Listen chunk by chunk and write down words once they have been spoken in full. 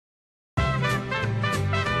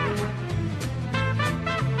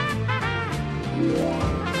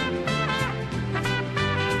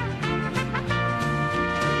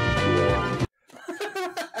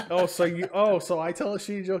Oh, so I tell a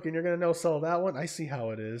shitty joke and you're gonna no sell that one? I see how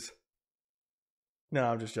it is. No,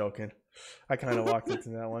 I'm just joking. I kind of walked into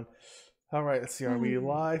that one. All right, let's see. Are we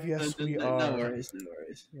live? Yes, we are. No worries, no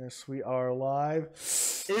worries. Yes, we are live.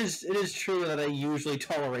 It is true that I usually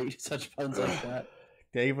tolerate such puns like that.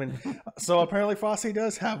 So apparently Frosty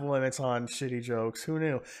does have limits on shitty jokes. Who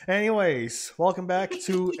knew? Anyways, welcome back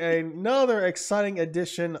to another exciting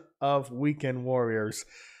edition of Weekend Warriors,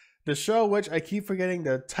 the show which I keep forgetting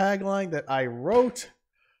the tagline that I wrote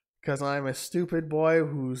because I'm a stupid boy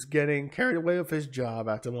who's getting carried away with his job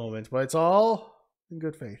at the moment. But it's all in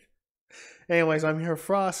good faith. Anyways, I'm here,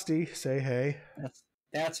 Frosty. Say hey.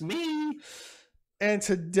 That's me. And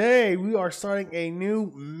today we are starting a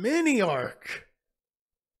new mini arc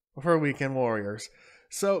for Weekend Warriors.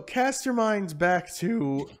 So cast your minds back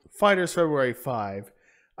to Fighters February 5.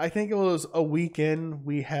 I think it was a weekend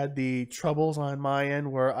we had the troubles on my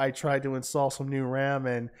end where I tried to install some new RAM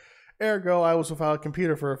and ergo I was without a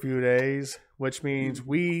computer for a few days, which means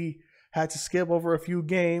we had to skip over a few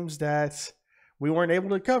games that we weren't able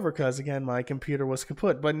to cover because, again, my computer was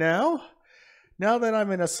kaput. But now that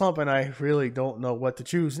I'm in a slump and I really don't know what to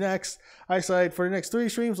choose next, I decided for the next 3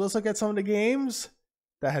 streams, let's look at some of the games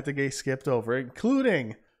that had to get skipped over,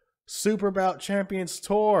 including Super Bout Champions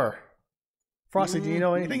Tour. Frosty, do you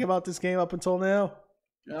know anything about this game up until now?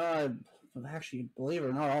 Actually, believe it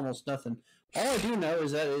or not, almost nothing. All I do know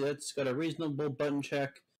is that it's got a reasonable button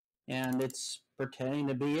check, and it's pretending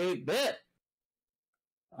to be 8-bit.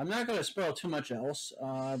 I'm not going to spoil too much else.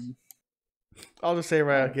 I'll just say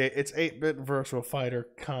right okay, it's 8-bit Virtual Fighter,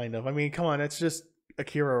 kind of. I mean, come on, it's just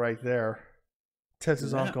Akira right there.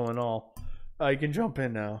 Tetsu's uncle and all. You can jump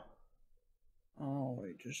in now. Oh,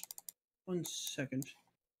 wait, just 1 second.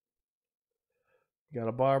 You got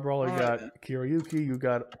a bar brawler, you got Kiryuki, you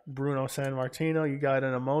got Bruno San Martino, you got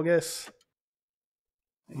an Amogus,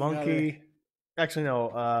 Monkey. Actually,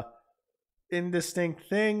 no, Indistinct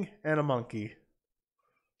Thing and a Monkey.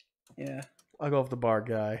 Yeah. I'll go with the bar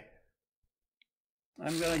guy.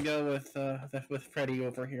 I'm gonna go with Freddy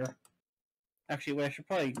over here. Actually, wait, I should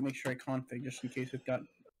probably make sure I config just in case we've got.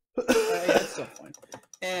 Yeah, it's still fine.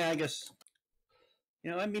 And I guess,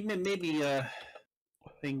 I mean, maybe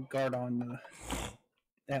thing guard on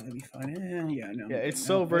that would be fine. Yeah, no. Yeah, it's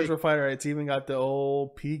so Virtual Fighter. It's even got the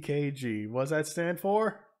old PKG. What does that stand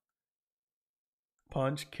for?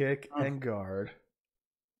 Punch, kick, and guard.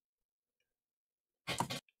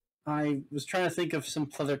 I was trying to think of some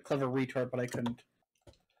clever retard, but I couldn't.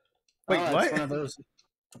 Wait, what? It's one of those.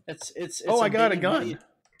 It's. Oh, I got a gun.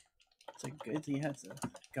 It's a good. He has a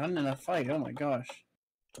gun in a fight. Oh my gosh!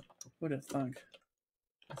 Who'd have thunk?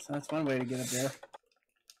 That's one way to get up there.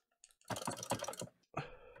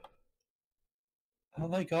 Oh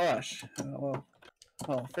my gosh! Well,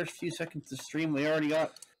 first few seconds of stream, we already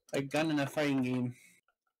got a gun in a fighting game.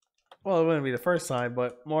 Well, it wouldn't be the first time,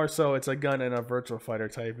 but more so, it's a gun in a Virtual Fighter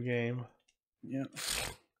type game. Yeah.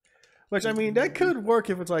 Which, I mean, that could work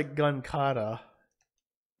if it's like gun kata.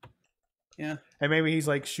 Yeah. And maybe he's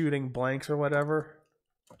like shooting blanks or whatever.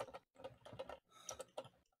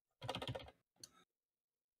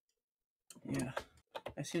 Yeah.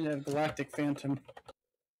 I seem to have Galactic Phantom.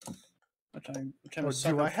 Which I'm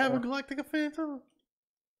do I have a Galactic Phantom?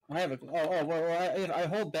 I have a. Well, I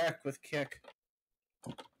hold back with kick.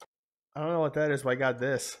 I don't know what that is, but I got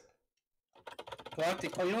this.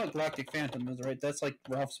 Galactic. Oh, you know what Galactic Phantom is, right? That's like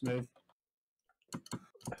Ralph's move.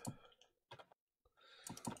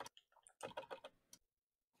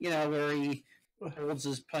 Where he holds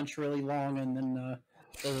his punch really long and then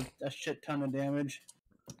does a shit ton of damage.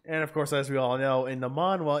 And of course, as we all know, in the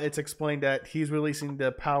manhwa, it's explained that he's releasing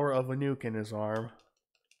the power of a nuke in his arm.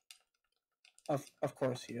 Of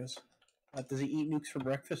course he is. Does he eat nukes for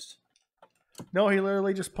breakfast? No, he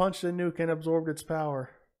literally just punched a nuke and absorbed its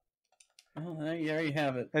power. Oh, there you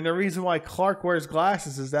have it. And the reason why Clark wears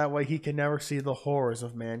glasses is that way he can never see the horrors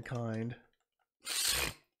of mankind.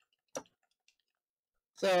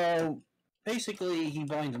 So, basically, he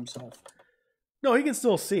blinds himself. No, he can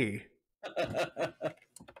still see.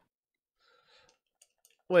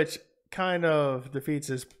 Which kind of defeats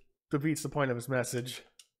the point of his message.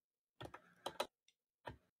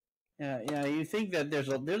 Yeah. You think that there's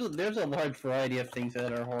a large variety of things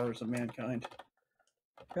that are horrors of mankind.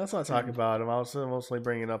 Let's not talk about him. I was mostly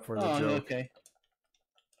bringing it up for the joke. Okay.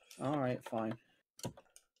 All right, fine.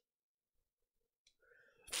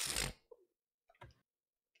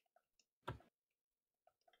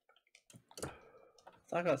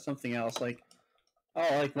 Talk about something else, like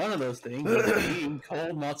one of those things is eating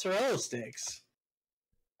cold mozzarella sticks.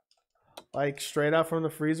 Like straight out from the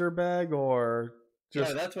freezer bag, or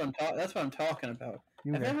just that's what I'm talking about.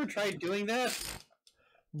 You Have you know. ever tried doing that?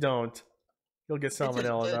 Don't. You'll get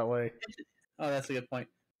salmonella that way. Oh, that's a good point.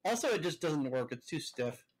 Also, it just doesn't work. It's too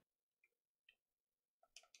stiff.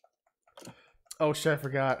 Oh shit, I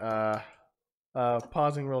forgot.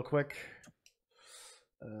 Pausing real quick.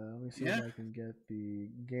 Let me see if I can get the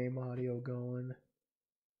game audio going.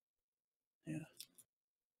 Yeah.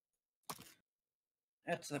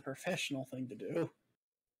 That's the professional thing to do.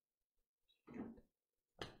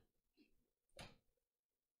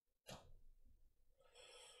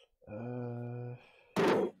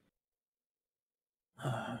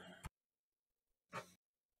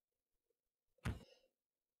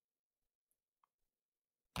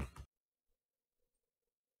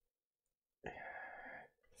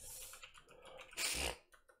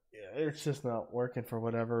 It's just not working for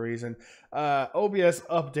whatever reason. OBS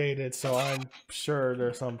updated, so I'm sure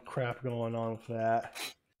there's some crap going on with that.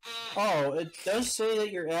 Oh, it does say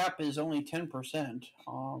that your app is only 10%.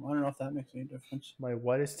 I don't know if that makes any difference. My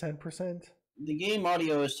what is 10%? The game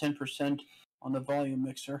audio is 10% on the volume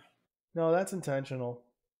mixer. No, that's intentional.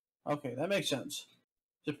 Okay, that makes sense.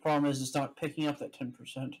 The problem is it's not picking up that 10%.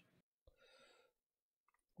 Let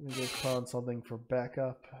me just put on something for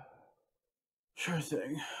backup. Sure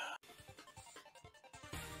thing.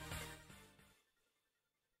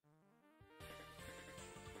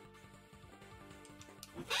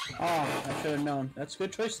 Oh, I should have known. That's a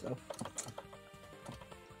good choice, though.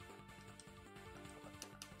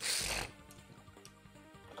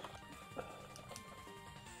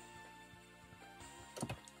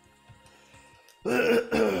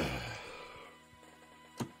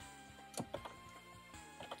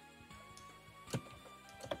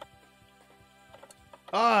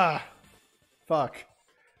 Ah! Fuck.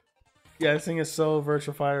 Yeah, this thing is so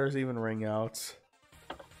Virtual Fighters even ring outs.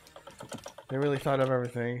 They really thought of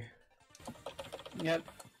everything. Yep.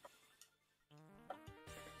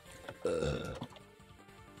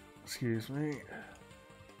 Excuse me.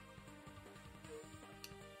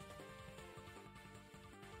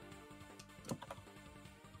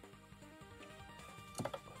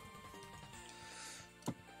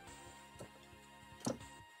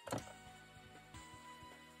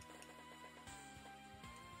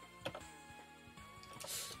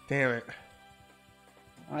 Damn it.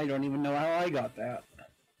 I don't even know how I got that.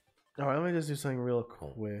 Alright, let me just do something real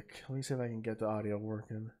quick. Let me see if I can get the audio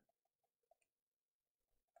working.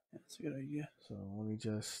 That's a good idea. So let me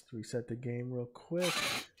just reset the game real quick.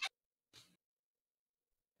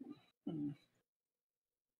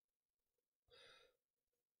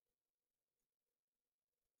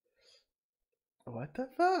 What the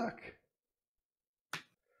fuck?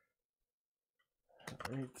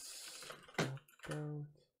 It's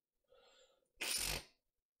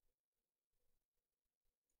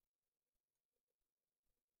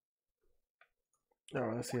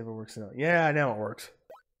Alright, let's see if it works now. Yeah, now it works.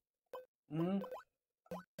 Mm-hmm.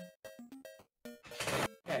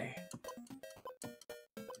 Okay.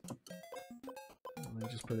 Let me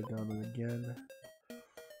just put it down again.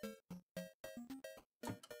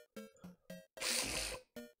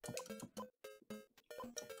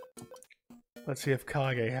 Let's see if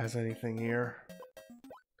Kage has anything here.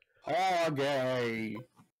 Kage!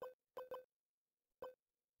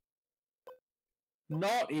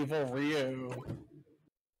 Not evil Ryu.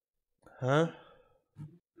 Huh?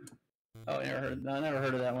 Oh, I never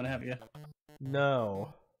heard of that one, have you?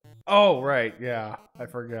 No. Oh, right, yeah. I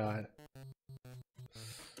forgot.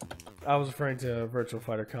 I was referring to Virtual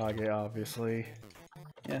Fighter Kage, obviously.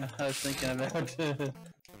 Yeah, I was thinking about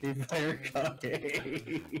Street Fighter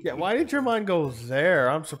Kage. Yeah, why did your mind go there?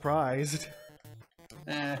 I'm surprised.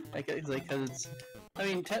 I guess because it's. I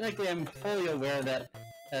mean, technically, I'm fully aware that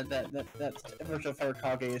Virtual Fighter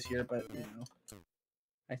Kage is here, but you know,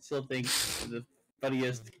 I still think the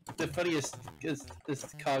funniest is this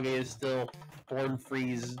Kage is still Born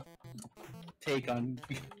Free's take on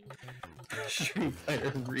Street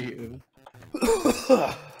Fighter Ryu.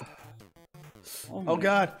 Oh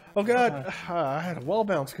god! Oh god! I had a wall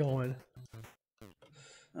bounce going.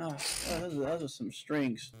 Oh, those are some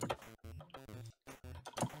strings.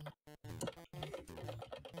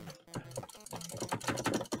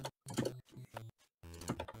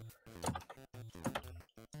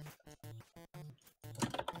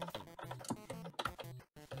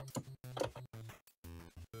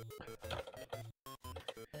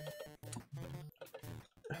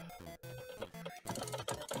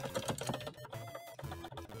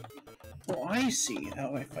 Oh, I see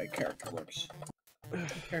how my fight character works. The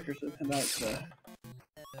character's about the.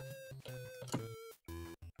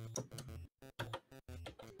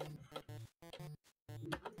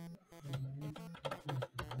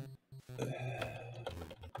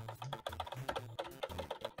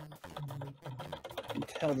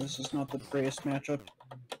 can tell this is not the greatest matchup.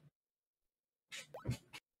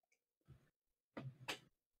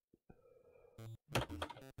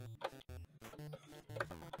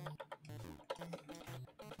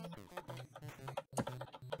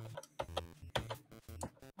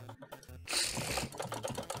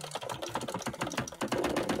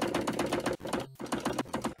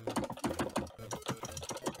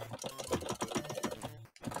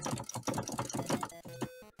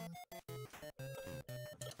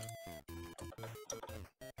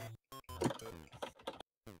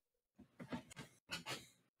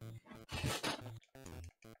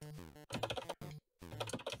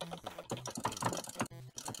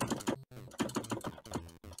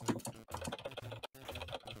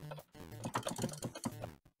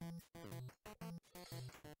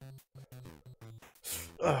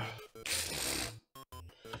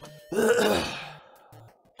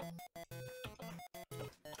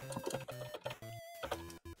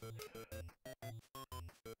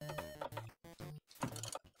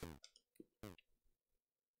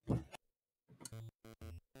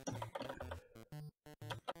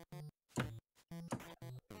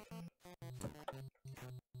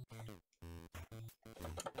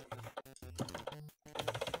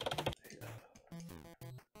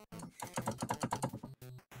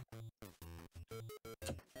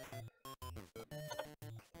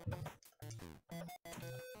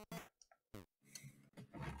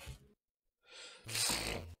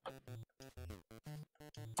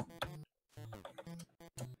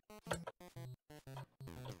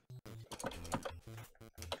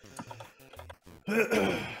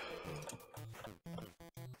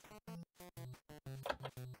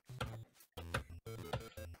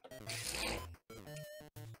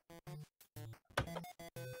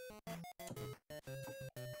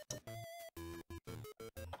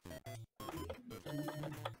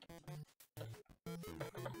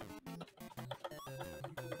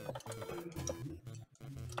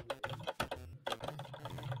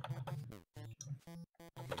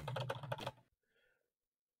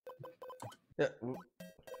 Yeah.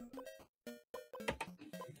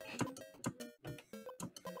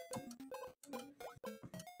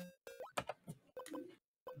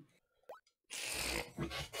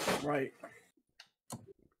 Right.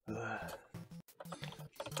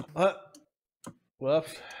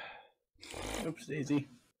 Whoops. Oops, Daisy.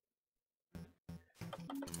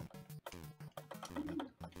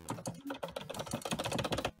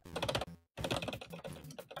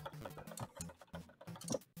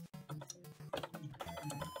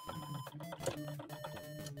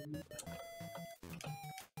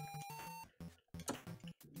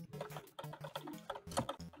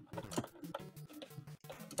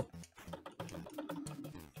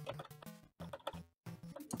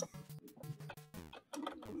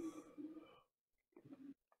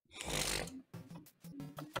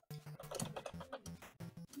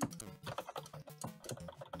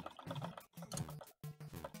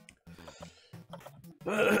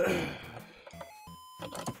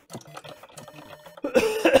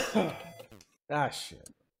 Ah, shit.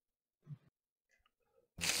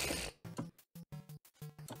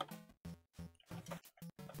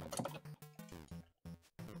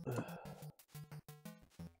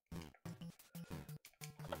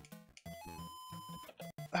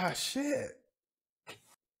 Ah, shit.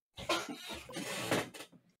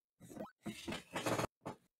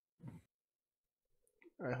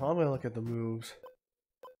 Alright, well, I'm gonna look at the moves.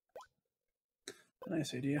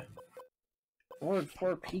 Nice idea. Forward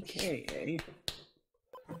 4 PK, eh?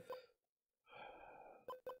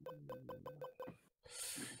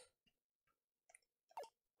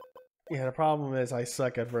 Yeah, the problem is I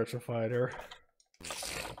suck at Virtua Fighter.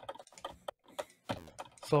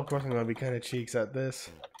 So of course I'm gonna be kind of cheeks at this.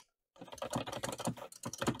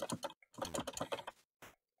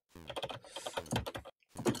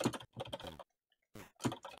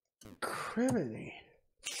 Criminy.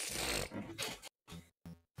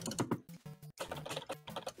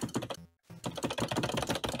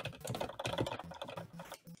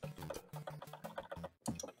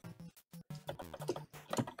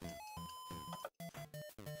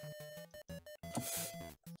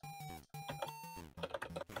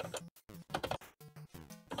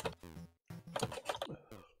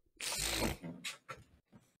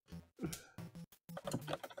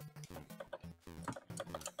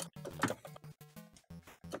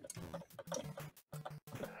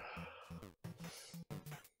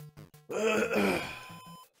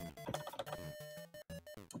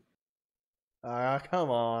 Ah, come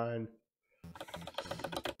on.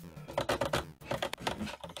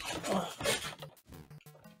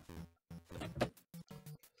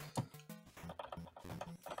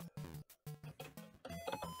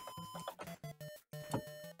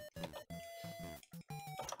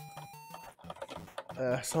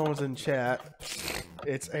 someone's in chat.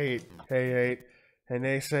 It's 8. Hey, 8. And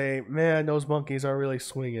they say, man, those monkeys are really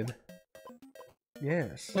swinging.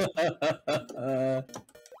 Yes.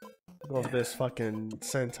 Love this fucking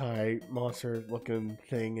Sentai monster looking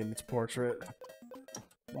thing in its portrait.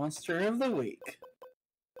 Monster of the week.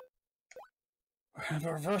 We have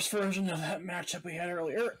a reverse version of that matchup we had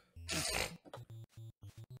earlier.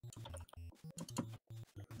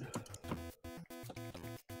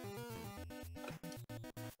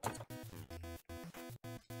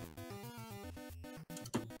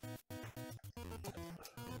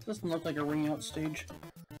 Doesn't look like a ring out stage.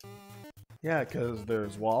 Yeah, because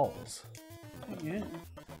there's walls. Yeah.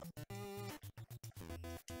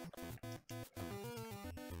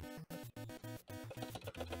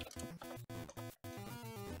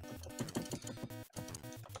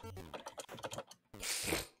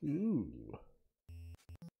 Ooh.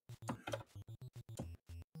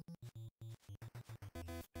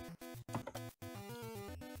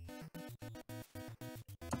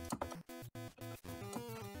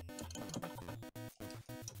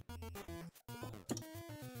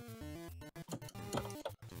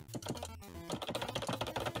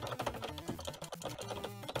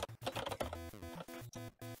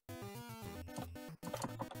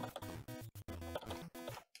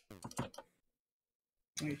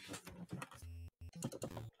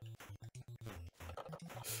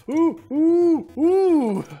 Ooh, ooh,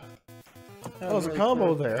 ooh! That was a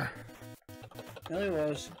combo there. Really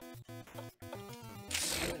was.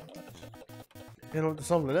 Hit him to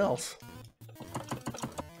something else.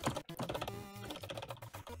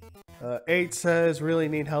 8 says, really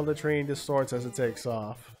neat how the train distorts as it takes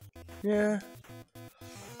off. Yeah.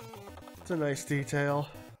 It's a nice detail.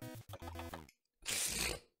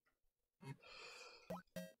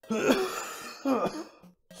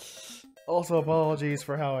 Also, apologies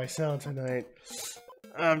for how I sound tonight.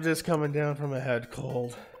 I'm just coming down from a head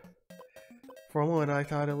cold. For a moment, I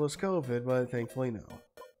thought it was COVID, but thankfully, no.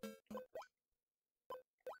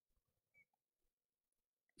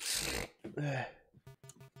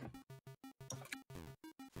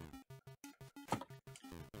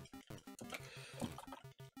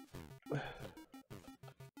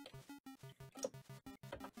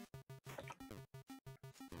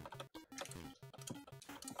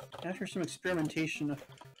 After some experimentation,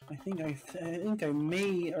 I think I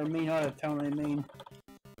may or may not have found my main.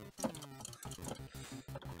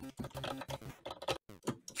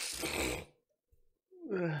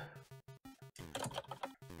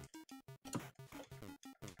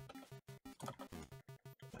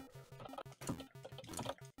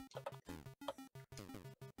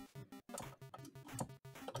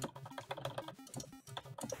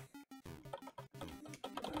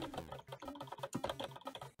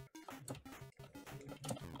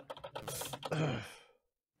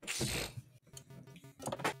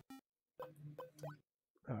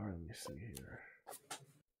 Let me see here.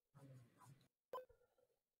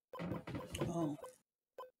 Oh,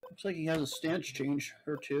 looks like he has a stance change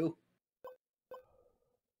or two,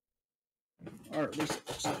 or at least it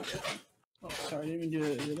looks like it. Oh, sorry, I didn't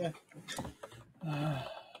even do that.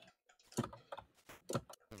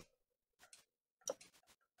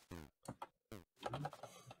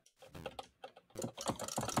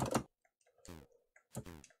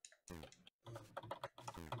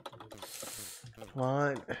 Come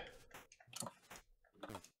on.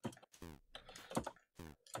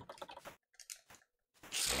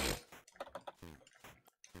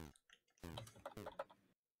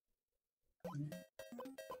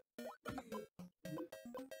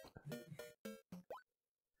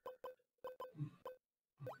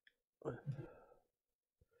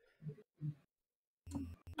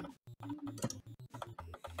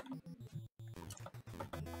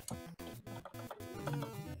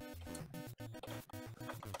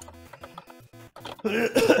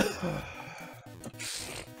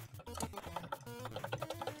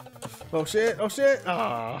 Oh shit, oh shit!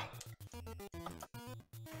 Ah.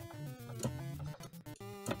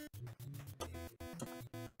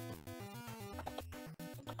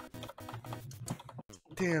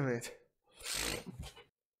 Damn it.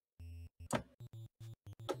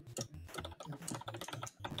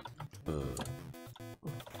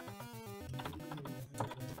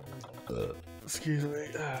 Excuse me.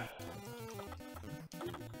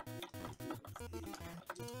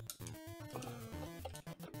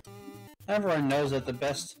 Everyone knows that the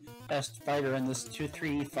best fighter in this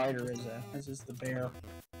 2-3 fighter is the bear.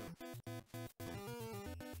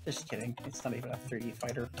 Just kidding. It's not even a 3D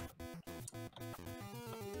fighter.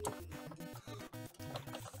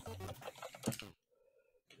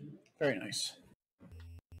 Very nice.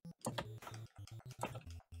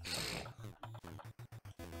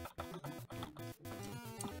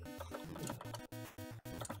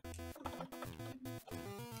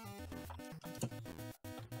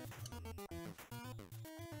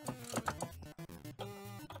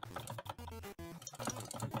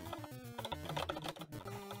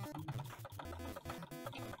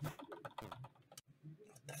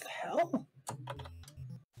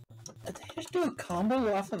 just do a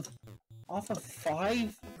combo off of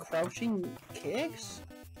 5 crouching kicks?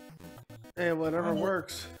 Hey, whatever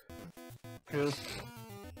works. True.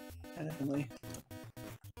 Definitely.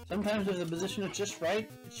 Sometimes if the position is just right,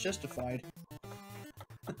 it's justified.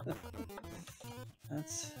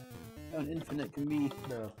 That's how an infinite can be.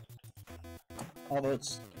 No. Although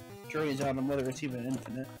it's jury's out on whether it's even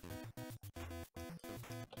infinite.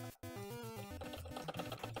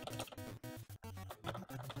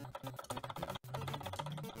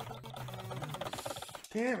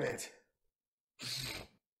 Damn it.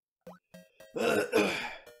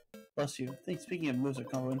 Bless you. I think speaking of moves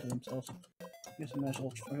that combo into themselves, I guess I might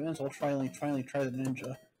as well finally try the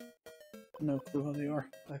ninja. No clue how they are.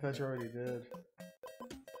 I thought you already did.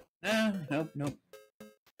 Nope.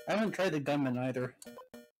 I haven't tried the gunman either.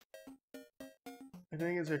 I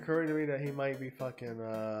think it's occurring to me that he might be fucking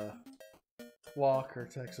Walker,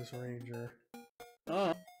 Texas Ranger.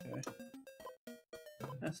 Oh, okay.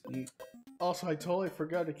 That's neat. Also, I totally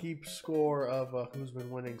forgot to keep score of who's been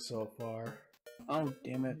winning so far. Oh,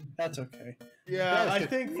 damn it. That's okay. Yeah, I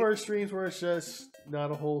think for streams where it's just not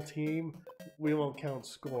a whole team, we won't count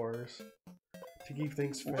scores to keep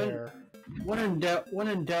things fair. When in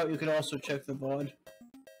doubt, you could also check the VOD.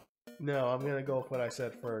 No, I'm gonna go with what I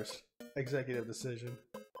said first. Executive decision.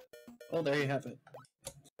 Well, there you have it.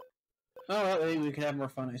 Oh, well, maybe we can have more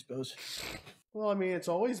fun, I suppose. Well, I mean, it's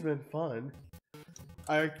always been fun.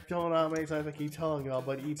 I don't know how many times I keep telling y'all,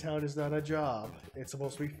 but E-Town is not a job. It's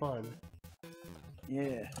supposed to be fun.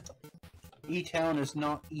 Yeah. E-Town is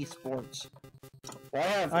not esports.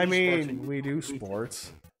 Well, I mean, we do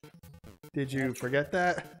sports. Did you forget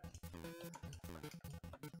that?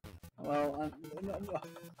 Well,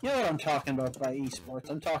 you know what I'm talking about by esports.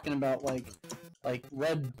 I'm talking about like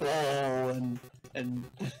Red Bull and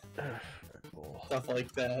stuff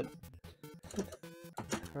like that.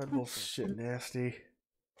 Red Bull's shit nasty.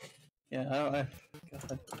 Yeah, God.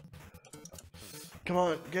 Come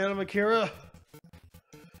on, get him, Akira!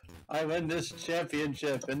 I win this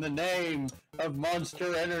championship in the name of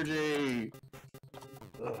Monster Energy!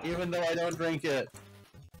 Ugh. Even though I don't drink it.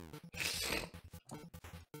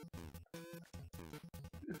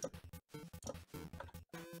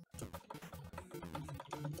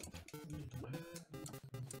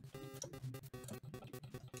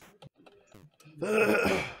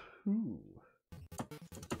 Ooh.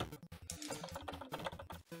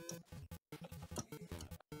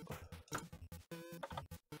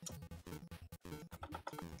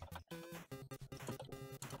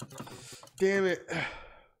 Damn it.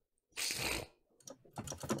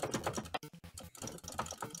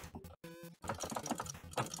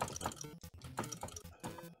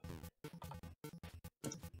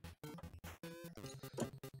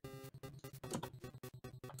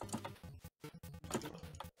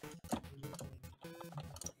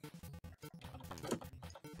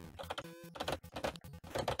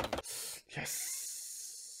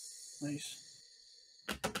 Yes. Nice.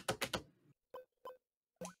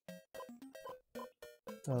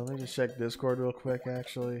 Let me just check Discord real quick,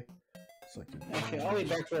 actually. It's like Okay, I'll be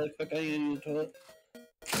back really quick. I need to use the toilet.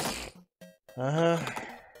 Uh-huh.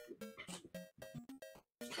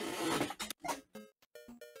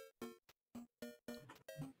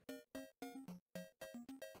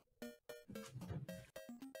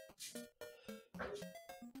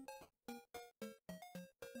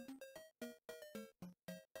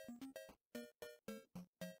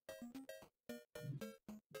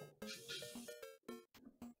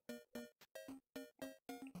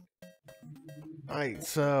 Alright,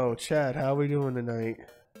 so, Chad, how we doing tonight?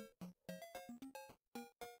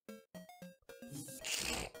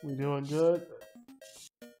 We doing good?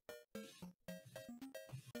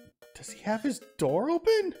 Does he have his door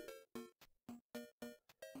open?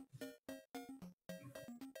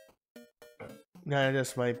 Nah,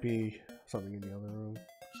 this might be something in the other room.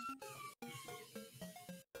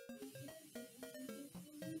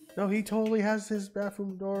 No, he totally has his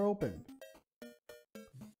bathroom door open.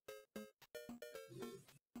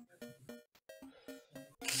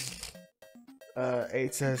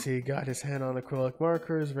 Eight says he got his hand on acrylic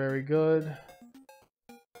markers. Very good.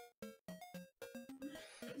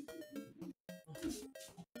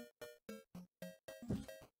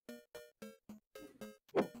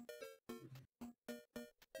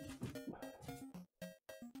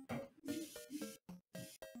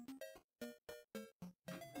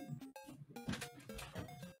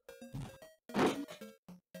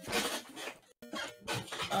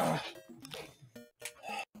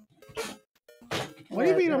 What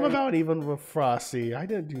do you mean I'm about even with Frosty? I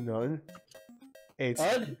didn't do nothing. Eight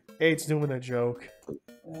Eight's doing a joke.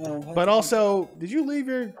 What? But also, did you leave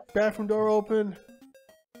your bathroom door open?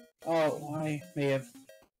 Oh, I may have.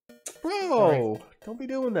 Bro, Sorry. don't be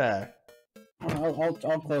doing that. I'll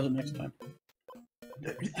close it next time.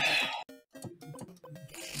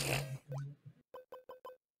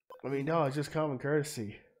 I mean, no, it's just common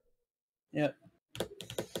courtesy. Yep.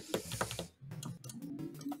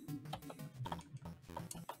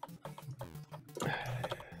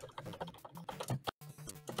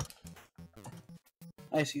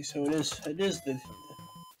 I see. So it is the. It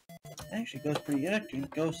actually goes pretty. It actually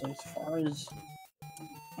goes as far as I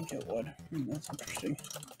think it would. That's interesting.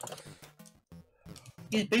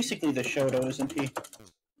 He's basically the Shoto, isn't he?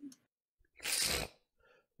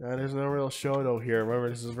 Nah, there's no real Shoto here. Remember,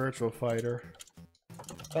 this is a virtual fighter.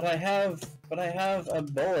 But I have a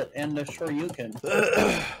bullet and a Shoryuken.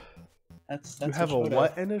 That's you have a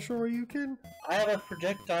what and a Shoryuken? I have a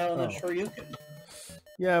projectile and a Shoryuken.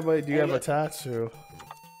 Yeah, but do you have a Tatsu?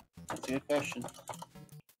 That's a good question.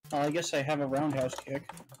 Well, I guess I have a roundhouse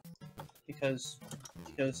kick because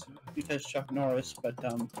Chuck Norris. But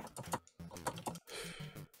it's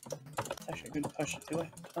actually a good question. Do I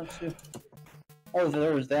have Tatsu? Oh,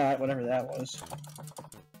 there was that. Whatever that was.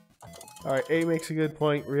 Alright, A makes a good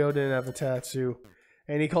point. Rio didn't have a Tatsu.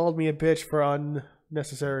 And he called me a bitch for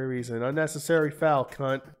unnecessary reason. Unnecessary foul,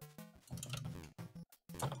 cunt.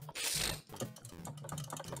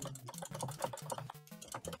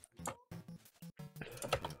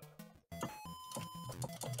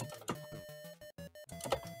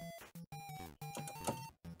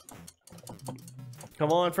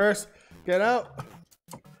 Come on, first. Get out.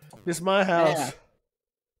 This is my house. Yeah.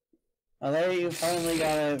 Oh, there you finally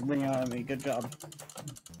got a ring out of me. Good job.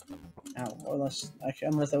 Ow. Unless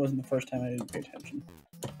that wasn't the first time I didn't pay attention.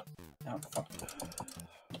 Ow, fuck.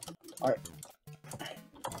 Alright.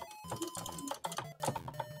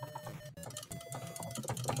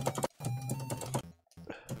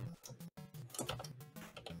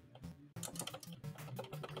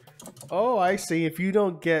 Oh, I see. If you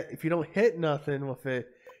don't hit nothing with it,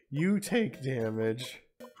 you take damage.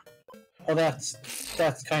 Oh, that's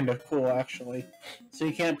kind of cool, actually. So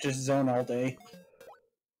you can't just zone all day.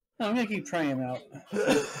 No, I'm gonna keep trying them out.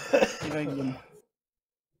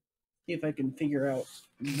 See if I can figure out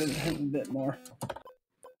a bit more.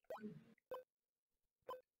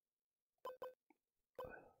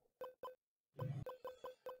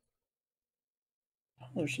 Oh,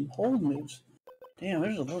 there's some hold moves. Damn,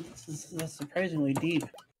 there's a lot. That's surprisingly deep.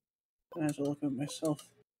 I have to look at myself.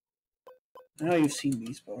 I know you've seen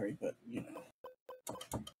these already, but you know.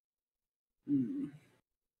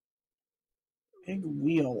 Big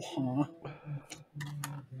wheel, huh?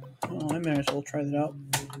 Oh, I might as well try that out.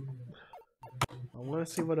 I want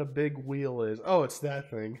to see what a big wheel is. Oh, it's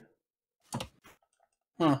that thing.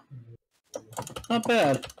 Huh. Not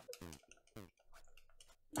bad.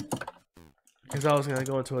 Because I was going to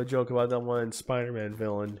go into a joke about that one Spider-Man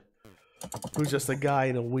villain who's just a guy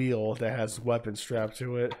in a wheel that has weapons strapped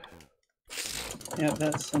to it. Yeah,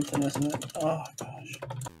 that's something, isn't it? Oh, gosh.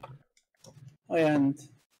 Oh, yeah, and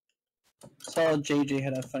Solid JJ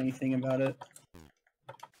had a funny thing about it.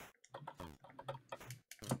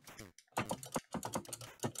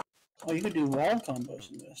 Oh, you could do wall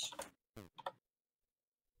combos in this.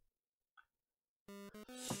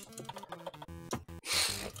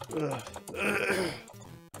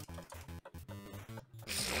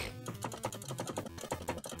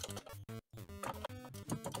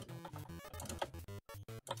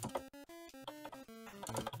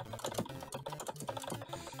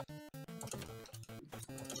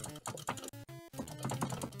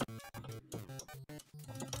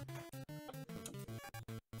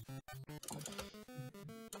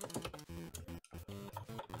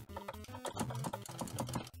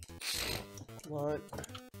 What?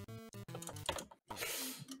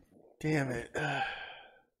 Damn it.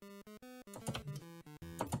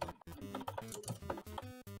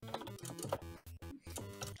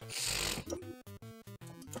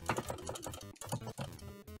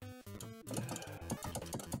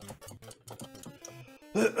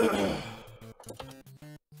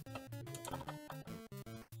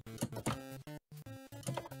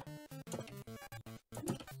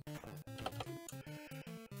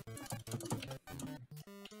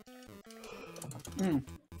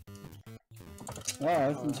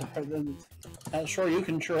 Wow, I'm sure you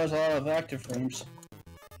can sure has a lot of active frames.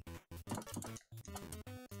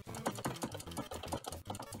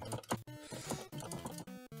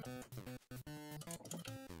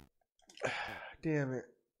 Damn it.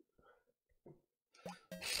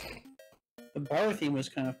 The bar theme was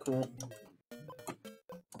kind of cool.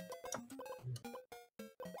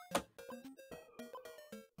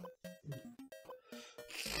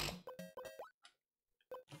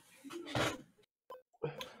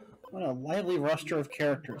 What a lively roster of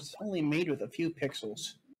characters, only made with a few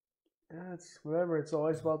pixels. Yeah, remember, it's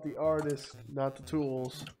always about the artist, not the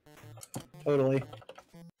tools. Totally.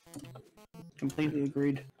 Completely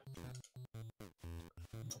agreed.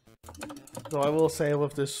 Though I will say,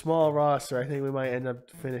 with this small roster, I think we might end up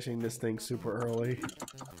finishing this thing super early.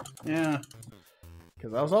 Yeah.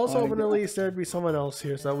 Because I was also hoping at least there'd be someone else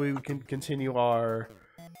here so that we can continue our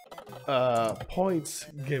points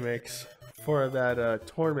gimmicks for that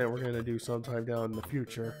tournament we're going to do sometime down in the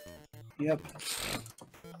future. Yep.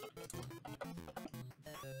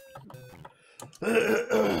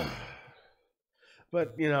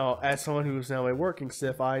 But, you know, as someone who's now a working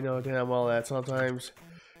stiff, I know damn well that sometimes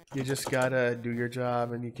you just gotta do your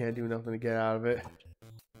job and you can't do nothing to get out of it.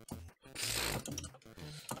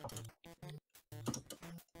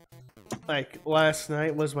 Like, last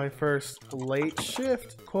night was my first late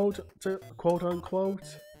shift, quote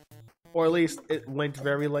unquote. Or at least it went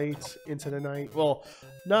very late into the night. Well,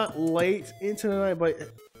 not late into the night, but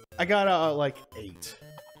I got out at like 8.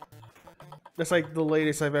 That's like the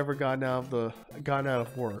latest I've ever gotten out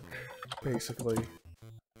of work, basically.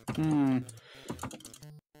 Hmm.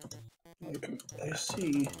 I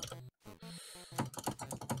see.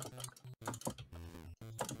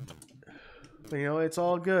 But, you know, it's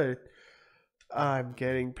all good. I'm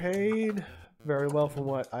getting paid very well for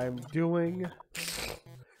what I'm doing.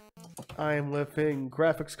 I'm lifting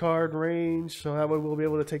graphics card range, so that way we'll be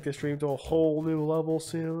able to take the stream to a whole new level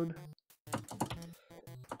soon.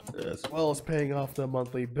 As well as paying off the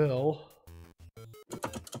monthly bill.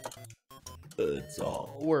 It's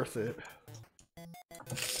all worth it.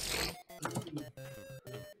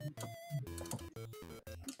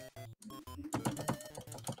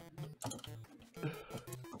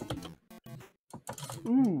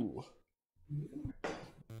 Ooh.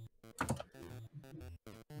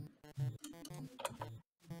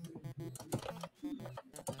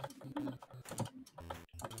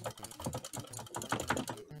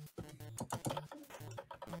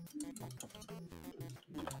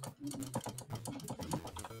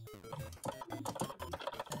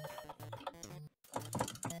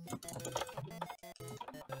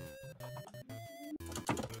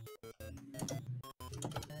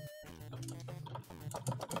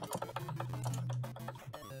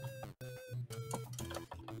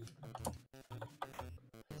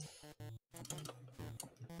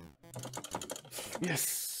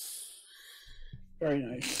 Yes. Very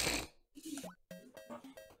nice.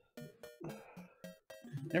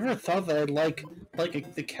 Never thought that I'd like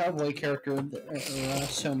the cowboy character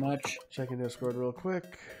so much. Checking Discord real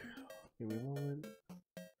quick. Give me a moment.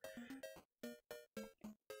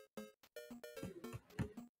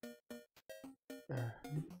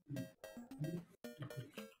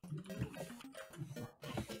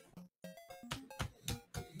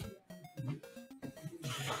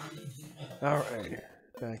 Alright,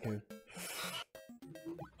 back in.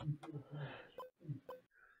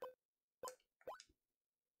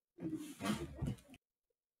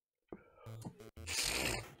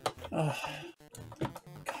 Oh,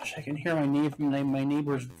 gosh, I can hear my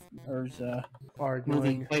neighbors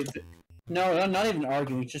Arguing. movie. No, not even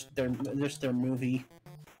arguing. Just their movie.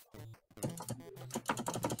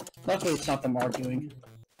 Luckily, it's not them arguing.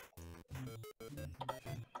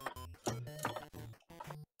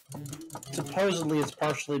 Supposedly, it's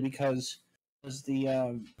partially because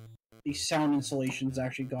the sound installation's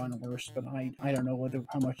actually gone worse, but I don't know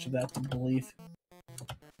how much of that to believe.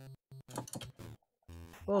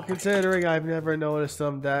 Well, considering I've never noticed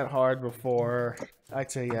them that hard before,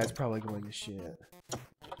 I'd say yeah, it's probably going to shit.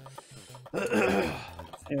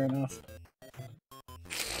 Fair enough.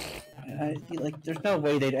 Like, there's no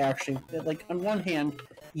way they'd actually... Like, on one hand,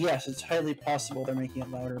 yes, it's highly possible they're making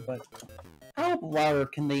it louder, but how louder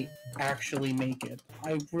can they actually make it?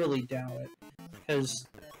 I really doubt it. Because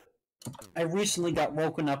I recently got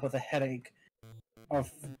woken up with a headache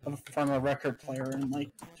from a record player, and,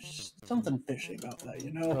 like, there's just something fishy about that,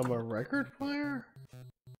 you know? From a record player?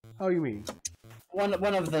 How you mean? One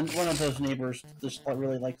of those neighbors just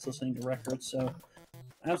really likes listening to records, so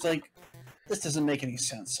I was like, this doesn't make any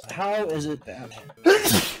sense. How is it that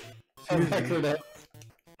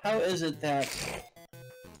how is it that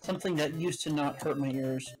something that used to not hurt my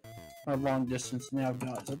ears for long distance now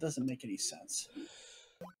does? It doesn't make any sense.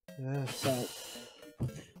 Yeah. So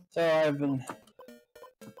I've been,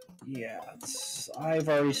 yeah, I've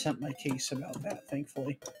already sent my case about that,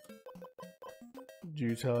 thankfully. Did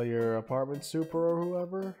you tell your apartment super or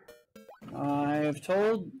whoever? I've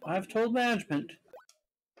told management.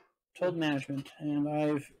 And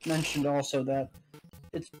I've mentioned also that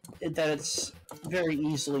it's very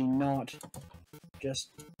easily not just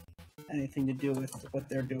anything to do with what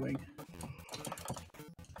they're doing.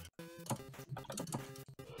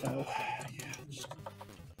 So, yeah.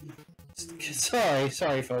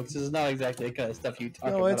 Sorry, folks. This is not exactly the kind of stuff you talk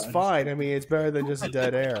about. No, it's fine. I mean, it's better than just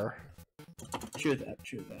dead air. True that.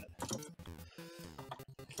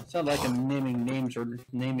 Sounds like I'm naming names or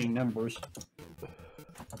naming numbers.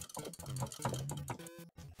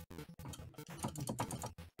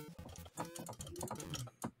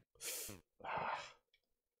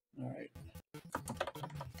 Alright.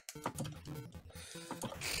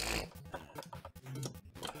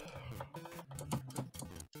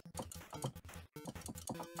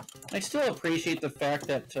 I still appreciate the fact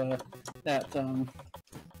that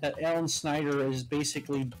that Alan Snyder is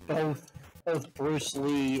basically both Bruce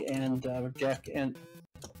Lee and Jack and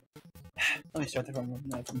let me start that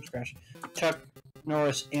from scratch. Chuck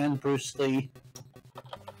Norris and Bruce Lee.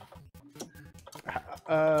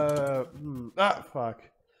 Fuck.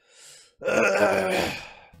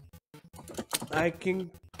 I can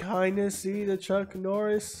kind of see the Chuck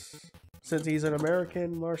Norris since he's an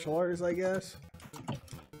American martial artist, I guess.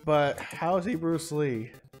 But how is he Bruce Lee?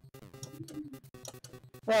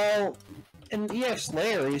 Well, in EX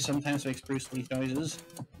Lair, he sometimes makes Bruce Lee noises.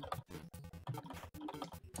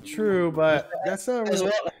 True, but that's not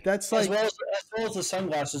really. That's like as well as the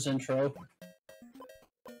sunglasses intro.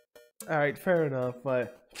 All right, fair enough,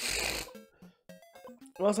 but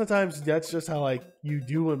most of the times that's just how like you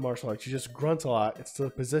do in martial arts. You just grunt a lot. It's to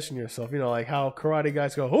position yourself. You know, like how karate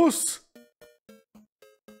guys go, "Hoos!"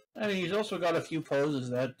 I mean, he's also got a few poses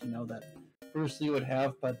that that Bruce Lee would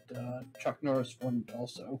have, but Chuck Norris wouldn't.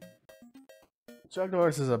 Also, Chuck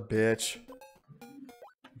Norris is a bitch.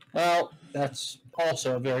 Well, that's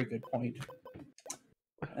also a very good point.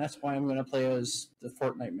 That's why I'm going to play as the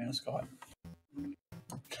Fortnite mascot.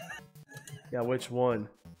 Yeah, which one?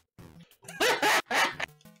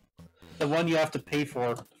 The one you have to pay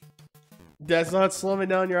for. That's not slimming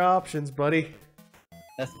down your options, buddy.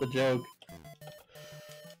 That's the joke.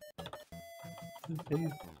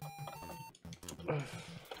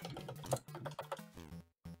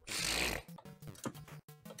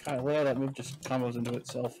 God, the way how that move just combos into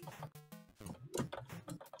itself.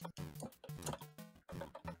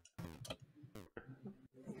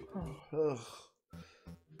 Ugh.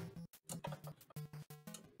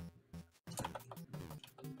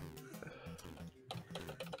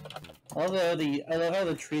 I love how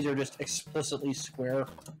the trees are just explicitly square.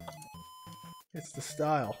 It's the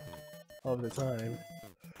style of the time.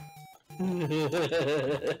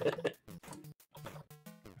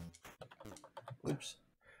 Oops.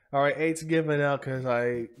 Alright, 8's giving out because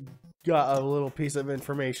I got a little piece of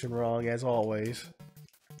information wrong, as always.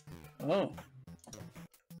 Oh.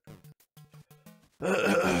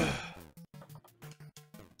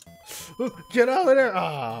 Get out of there!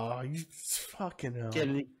 Oh, you fucking hell.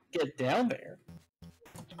 Get down there.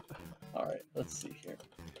 Alright, let's see here.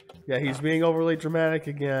 Yeah, he's being overly dramatic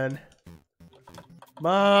again.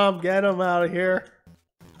 Mom, get him out of here.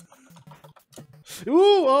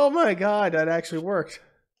 Ooh, oh my god, that actually worked.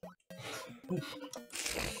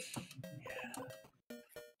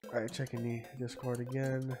 Alright, checking the Discord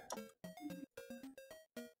again.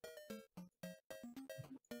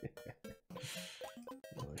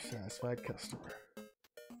 Really satisfied customer.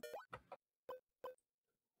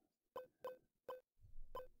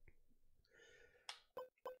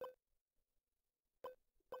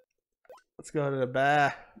 Let's go to the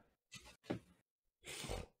bar.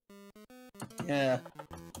 Yeah.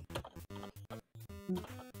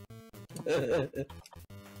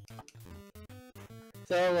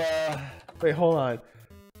 So, Wait, hold on.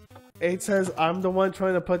 8 says, I'm the one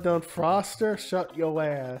trying to put down Froster? Shut your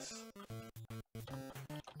ass.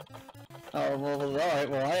 oh, well, alright,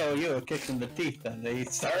 well, I owe you a kick in the teeth then,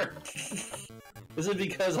 start. Is it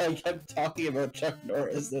because I kept talking about Chuck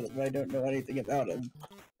Norris that I don't know anything about him?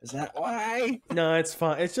 Is that why? No, it's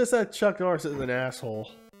fine. It's just that Chuck Norris is an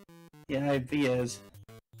asshole. Yeah, he is.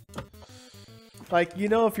 Like, you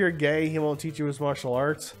know if you're gay, he won't teach you his martial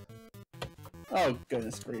arts. Oh,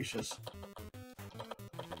 goodness gracious.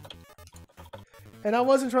 And I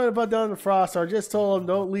wasn't trying to put down the frost. I just told him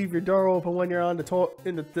don't leave your door open when you're on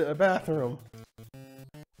in the bathroom.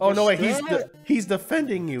 Oh no, wait, he's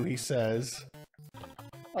defending you. He says.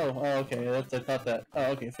 Oh, okay. I thought that. Oh,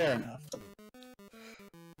 okay. Fair enough.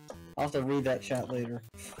 I'll have to read that chat later.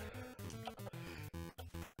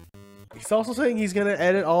 He's also saying he's gonna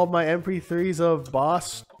edit all my MP3s of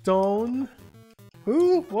Boss Stone.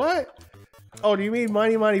 Who? What? Oh, do you mean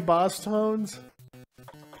Mighty Mighty Boss Tones?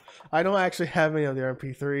 I don't actually have any of their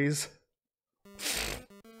MP3s.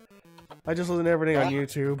 I just listen to everything on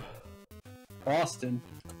YouTube. Boston.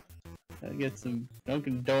 Get some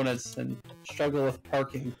Dunkin' Donuts and struggle with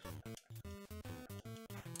parking.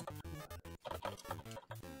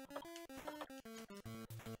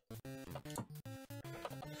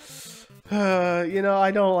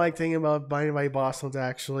 I don't like thinking about buying my Boston's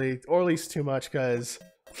actually, or at least too much, because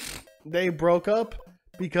they broke up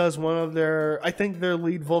because one of I think their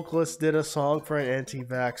lead vocalist did a song for an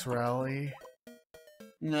anti-vax rally.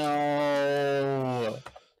 No.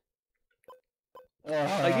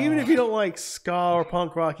 Like, even if you don't like ska or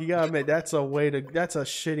punk rock, you gotta admit that's a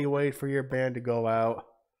shitty way for your band to go out.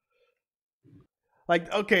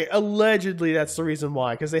 Like, okay, allegedly that's the reason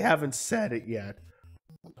why, because they haven't said it yet.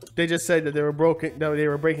 They just said that they were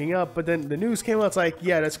breaking up, but then the news came out. It's like,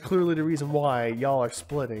 yeah, that's clearly the reason why y'all are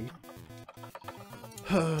splitting.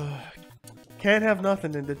 Can't have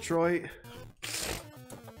nothing in Detroit.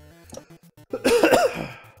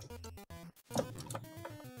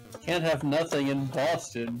 Can't have nothing in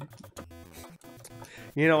Boston.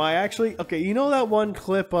 I actually, you know that one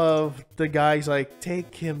clip of the guys like,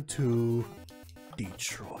 take him to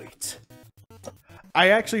Detroit? I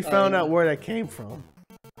actually found out where that came from.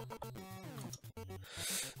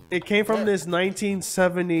 It came from this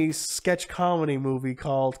 1970s sketch comedy movie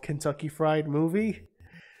called Kentucky Fried Movie.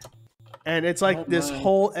 And it's like this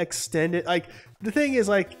whole extended, like, the thing is,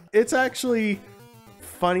 like, it's actually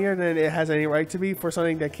funnier than it has any right to be for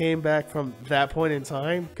something that came back from that point in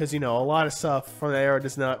time. Because, a lot of stuff from that era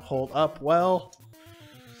does not hold up well.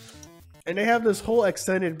 And they have this whole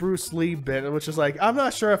extended Bruce Lee bit, which is like, I'm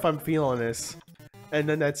not sure if I'm feeling this. And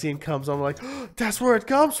then that scene comes on, I'm like, oh, that's where it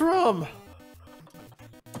comes from!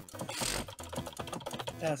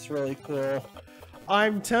 That's really cool.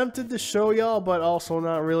 I'm tempted to show y'all, but also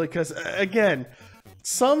not really, because, again,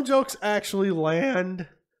 some jokes actually land,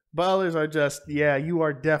 but others are just, yeah, you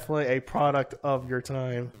are definitely a product of your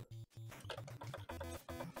time.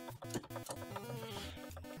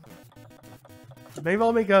 Maybe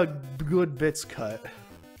I'll make a good bits cut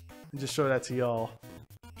and just show that to y'all.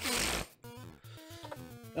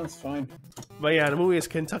 That's fine. But yeah, the movie is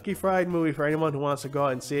Kentucky Fried Movie for anyone who wants to go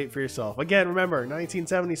out and see it for yourself. Again, remember,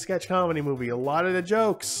 1970 sketch comedy movie. A lot of the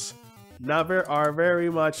jokes are very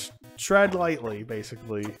much tread lightly,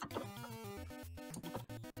 basically.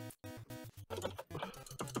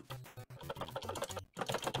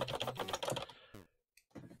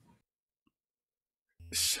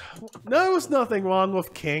 There was nothing wrong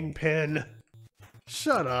with Kingpin.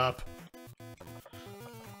 Shut up.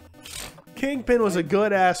 Kingpin was a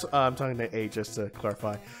good ass. I'm talking to A just to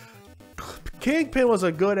clarify. Kingpin was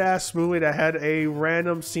a good ass movie that had a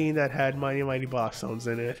random scene that had Mighty Mighty Bosstones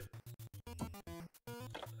in it.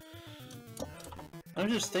 I'm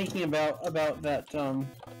just thinking about that one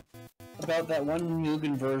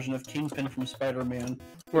Mugen version of Kingpin from Spider-Man,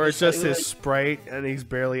 where it's just his sprite and he's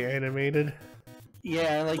barely animated.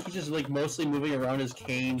 Yeah, like he's just like mostly moving around his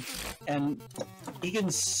cane, and he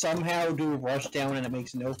can somehow do a rush down, and it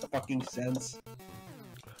makes no fucking sense.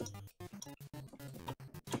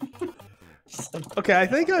 Okay, I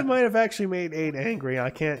think I might have actually made 8 angry.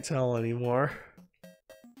 I can't tell anymore.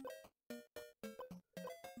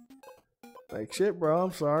 Like, shit, bro,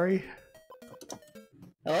 I'm sorry.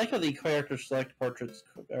 I like how the character select portraits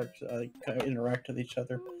interact with each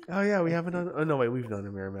other. Oh yeah, we haven't done... Oh no, wait, we've done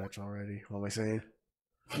a mirror match already. What am I saying?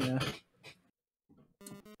 Yeah.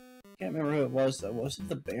 Can't remember who it was, though. Was it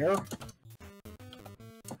the bear?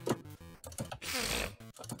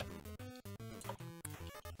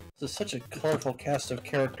 This is such a colorful cast of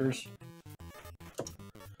characters.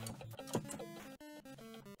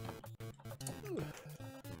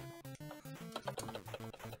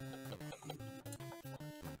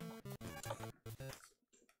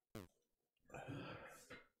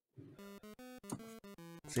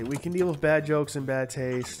 See, we can deal with bad jokes and bad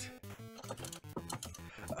taste.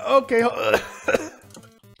 Okay.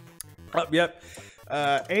 Yep.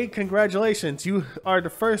 A, congratulations. You are the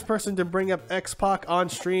first person to bring up X-Pac on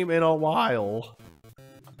stream in a while.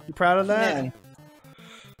 You proud of that? Man.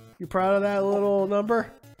 You proud of that little number?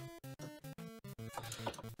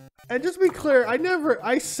 And just to be clear,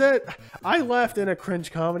 I said I laughed in a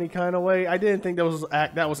cringe comedy kind of way. I didn't think that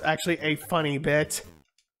was actually a funny bit.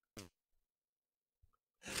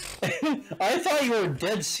 I thought you were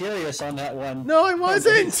dead serious on that one. No, I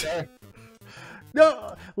wasn't!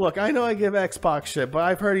 No, look, I know I give X-Pac shit, but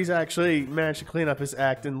I've heard he's actually managed to clean up his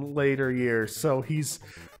act in later years, so he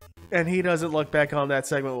doesn't look back on that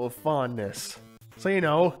segment with fondness. So,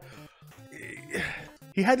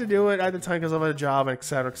 he had to do it at the time because of a job,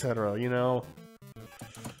 etc., you know?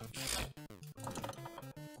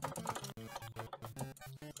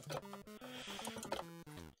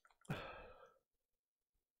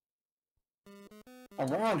 A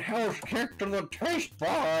roundhouse kick to the taste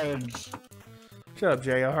buds. Shut up,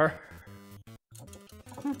 JR.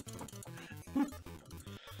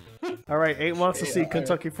 Alright, 8 wants to see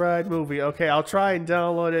Kentucky Fried Movie. Okay, I'll try and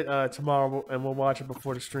download it tomorrow, and we'll watch it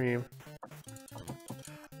before the stream.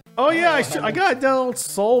 Oh yeah, I gotta download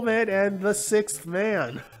Soul Man and The Sixth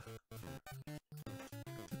Man.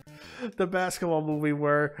 The basketball movie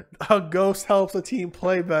where a ghost helps a team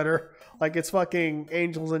play better. Like it's fucking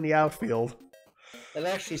Angels in the Outfield. That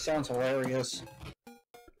actually sounds hilarious.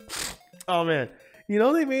 Oh man. You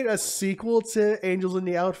know they made a sequel to Angels in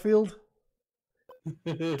the Outfield?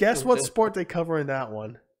 Guess what sport they cover in that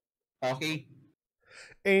one? Hockey?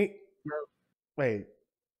 Wait.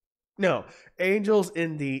 No. Angels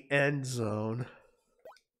in the End Zone.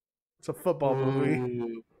 It's a football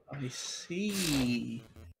movie. I see.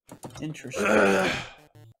 Interesting.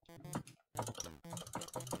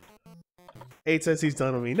 8 says he's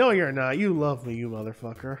done with me. No, you're not. You love me, you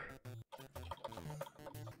motherfucker.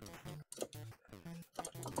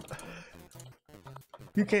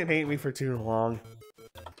 You can't hate me for too long.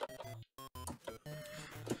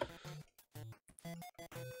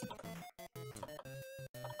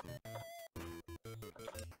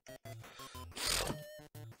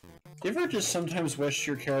 Do you ever just sometimes wish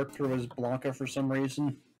your character was Blanca for some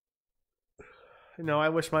reason? No, I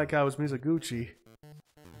wish my guy was Mizuguchi.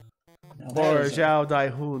 Or Zhao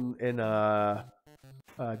Daihun in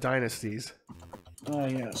Dynasties. Oh,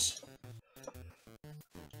 yes.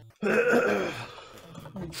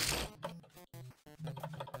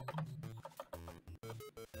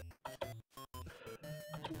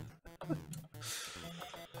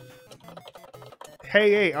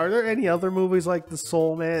 Hey, are there any other movies like The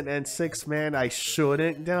Soul Man and Sixth Man I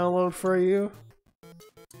shouldn't download for you?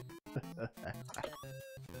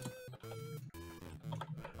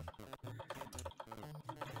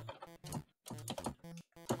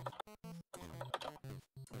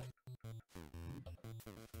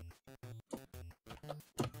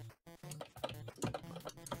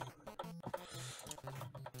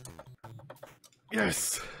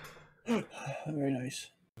 Yes! Very nice.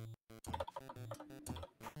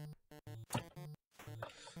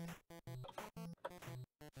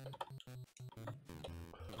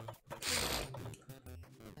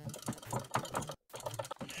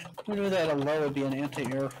 We knew that a low would be an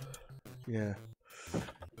anti-air. Yeah.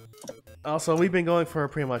 Also, we've been going for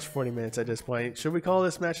pretty much 40 minutes at this point. Should we call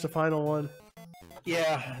this match the final one?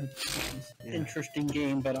 Yeah. Interesting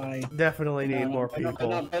game, but I definitely need more people.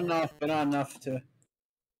 But not enough to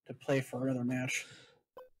play for another match.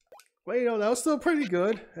 Well, you know, that was still pretty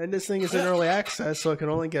good. And this thing is in early access, so it can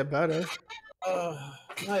only get better.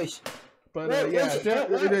 Nice. But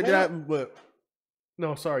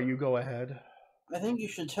no, sorry, you go ahead. I think you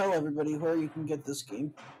should tell everybody where you can get this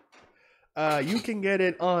game. You can get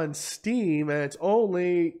it on Steam, and it's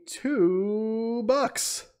only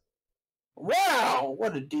 $2. Wow,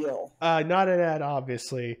 what a deal! Not an ad,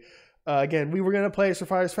 obviously. Again, we were gonna play this for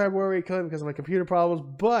Fighters February, couldn't because of my computer problems.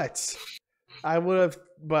 But I would have.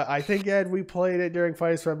 But I think had we played it during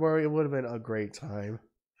Fighters February, it would have been a great time.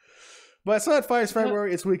 But it's not Fighters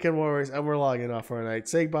February; it's Weekend Warriors, and we're logging off for a night.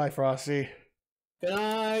 Say goodbye, Frosty. Good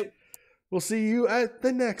night. We'll see you at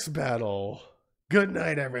the next battle. Good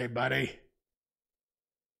night, everybody.